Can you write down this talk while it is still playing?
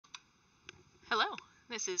Hello,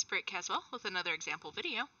 this is Britt Caswell with another example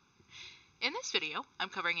video. In this video, I'm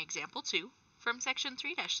covering example 2 from section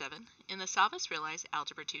 3-7 in the SavvasRealize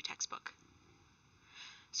Algebra 2 textbook.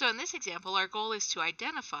 So in this example, our goal is to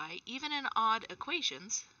identify even and odd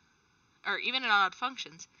equations, or even and odd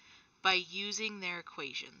functions, by using their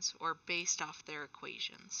equations or based off their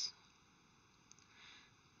equations.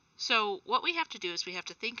 So what we have to do is we have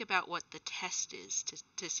to think about what the test is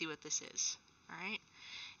to see what this is, all right?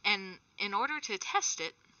 And in order to test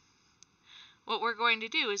it, what we're going to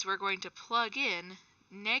do is we're going to plug in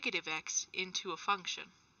negative x into a function.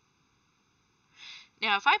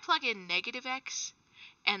 Now, if I plug in negative x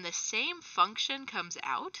and the same function comes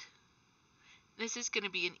out, this is going to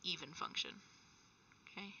be an even function,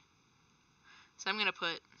 okay? So I'm going to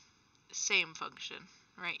put same function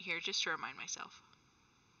right here just to remind myself.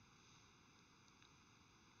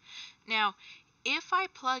 Now, if I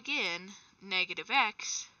plug in negative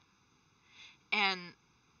x and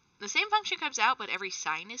the same function comes out but every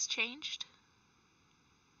sign is changed,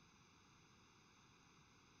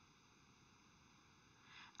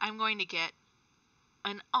 I'm going to get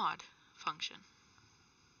an odd function.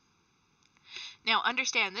 Now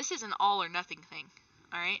understand, this is an all or nothing thing,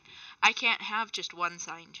 all right? I can't have just one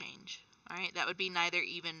sign change, all right? That would be neither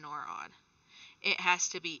even nor odd. It has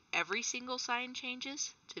to be every single sign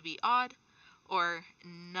changes to be odd, or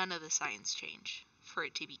none of the signs change for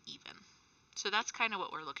it to be even. So that's kind of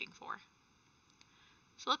what we're looking for.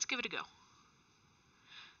 So let's give it a go.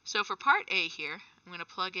 So for part A here, I'm going to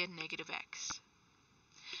plug in negative x.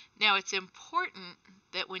 Now it's important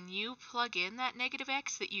that when you plug in that negative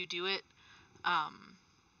x that you do it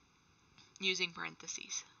using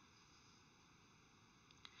parentheses.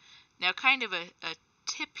 Now kind of a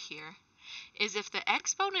tip here is if the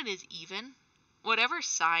exponent is even, whatever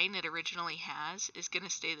sign it originally has is going to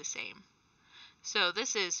stay the same. So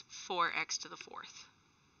this is 4x to the fourth.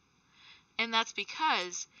 And that's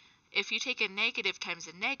because if you take a negative times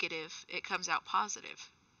a negative, it comes out positive.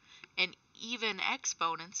 And even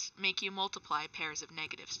exponents make you multiply pairs of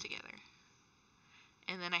negatives together.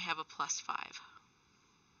 And then I have a plus 5.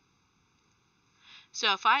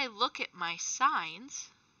 So if I look at my signs,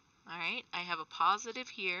 all right, I have a positive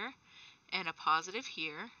here and a positive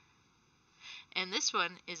here. And this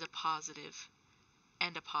one is a positive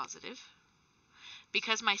and a positive.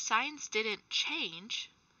 Because my signs didn't change,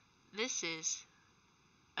 this is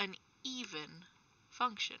an even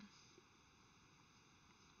function.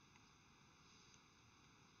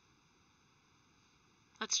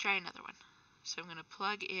 Let's try another one. So I'm going to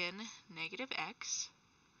plug in negative x.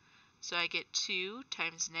 So I get 2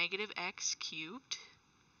 times negative x cubed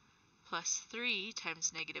plus 3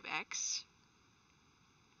 times negative x.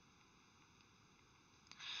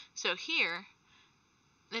 So here,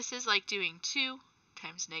 this is like doing 2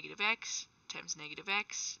 times negative x times negative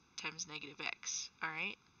x times negative x, all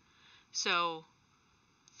right? So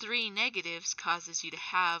 3 negatives causes you to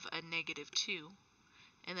have a negative 2,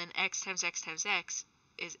 and then x times x times x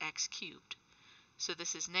is x cubed. So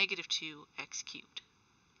this is negative 2x cubed.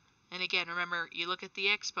 And again, remember, you look at the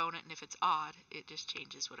exponent, and if it's odd, it just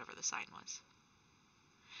changes whatever the sign was.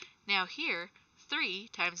 Now here, 3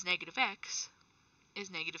 times negative x is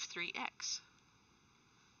negative 3x.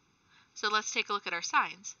 So let's take a look at our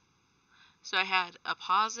signs. So I had a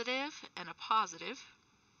positive and a positive.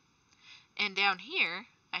 And down here,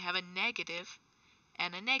 I have a negative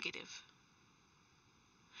and a negative.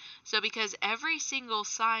 So because every single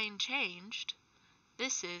sign changed,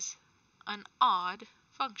 this is an odd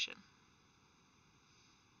function.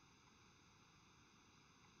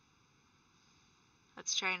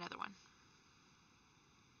 Let's try another one.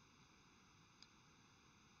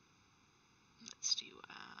 Let's do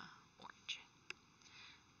orange.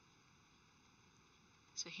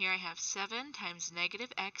 So here I have 7 times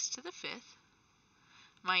negative x to the fifth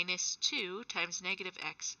minus 2 times negative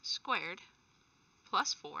x squared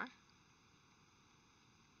plus 4.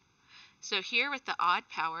 So here with the odd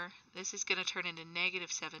power, this is going to turn into negative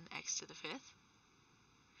 7x to the fifth.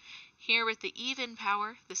 Here with the even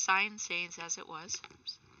power, the sign stays as it was.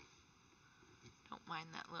 Oops. Don't mind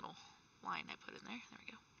that little line I put in there. There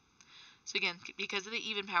we go. So again, because of the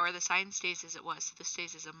even power, the sign stays as it was. So this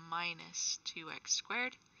stays as a minus 2x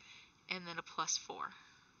squared and then a plus 4.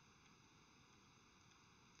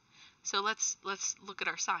 So let's look at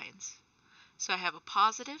our signs. So I have a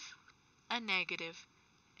positive, a negative,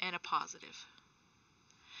 and a positive.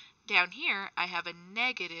 Down here, I have a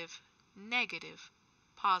negative, negative,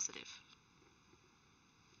 positive.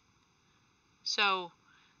 So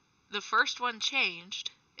the first one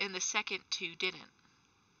changed and the second two didn't.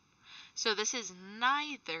 So this is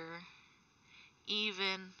neither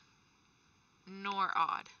even nor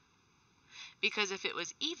odd. Because if it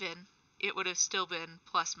was even, it would have still been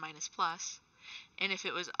plus minus plus. And if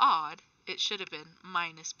it was odd, it should have been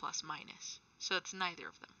minus plus minus. So it's neither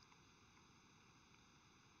of them.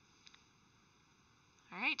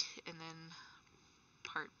 Alright, and then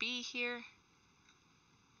part B here.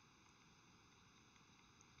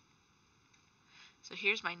 So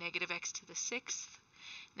here's my negative x to the 6th.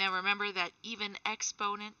 Now remember that even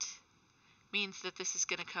exponent means that this is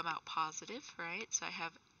going to come out positive, right? So I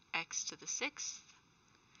have x to the 6th,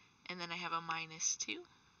 and then I have a minus 2.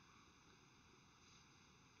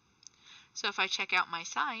 So if I check out my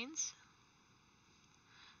signs,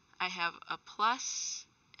 I have a plus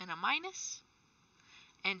and a minus,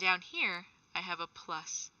 and down here I have a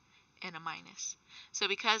plus and a minus. So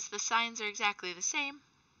because the signs are exactly the same,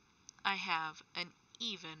 I have an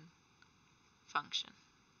even function.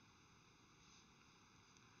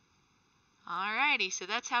 Alrighty, so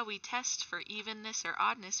that's how we test for evenness or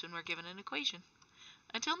oddness when we're given an equation.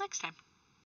 Until next time.